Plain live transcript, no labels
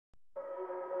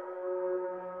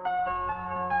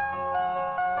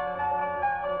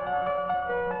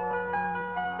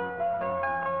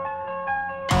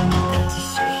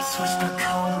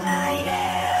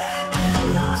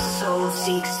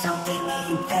seek something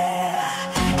in there.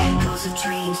 Echoes of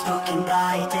dreams broken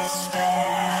by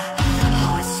despair.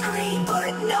 Hearts scream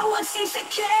but no one seems to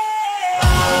care.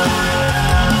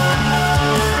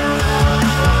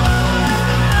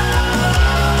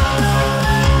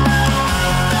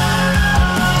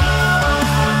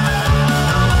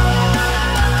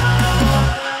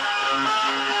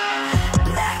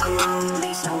 Black room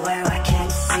leads nowhere I can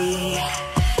see.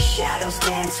 Shadows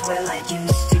dance where I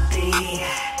used to be.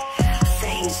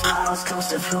 Fame smiles,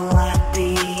 ghost of who I'd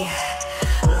be.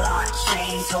 Locked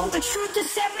chains hold the truth to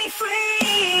set me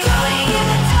free. Dying in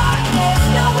the darkness,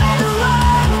 nowhere to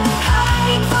run.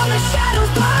 Hiding from the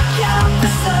shadows, block out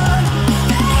the sun.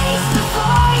 Face the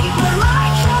void where I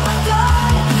come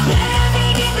undone.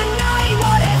 Living in the night,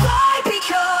 what have I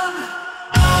become?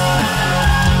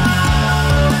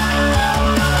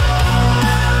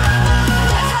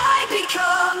 What have I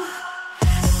become?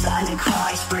 Silent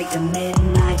cries break the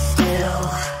midnight still.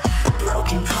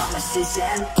 Broken promises,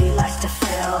 empty lives to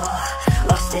fill.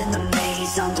 Lost in the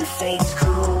maze under fate's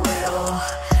cruel will.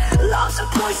 Love's a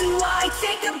poison, why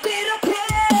take the bitter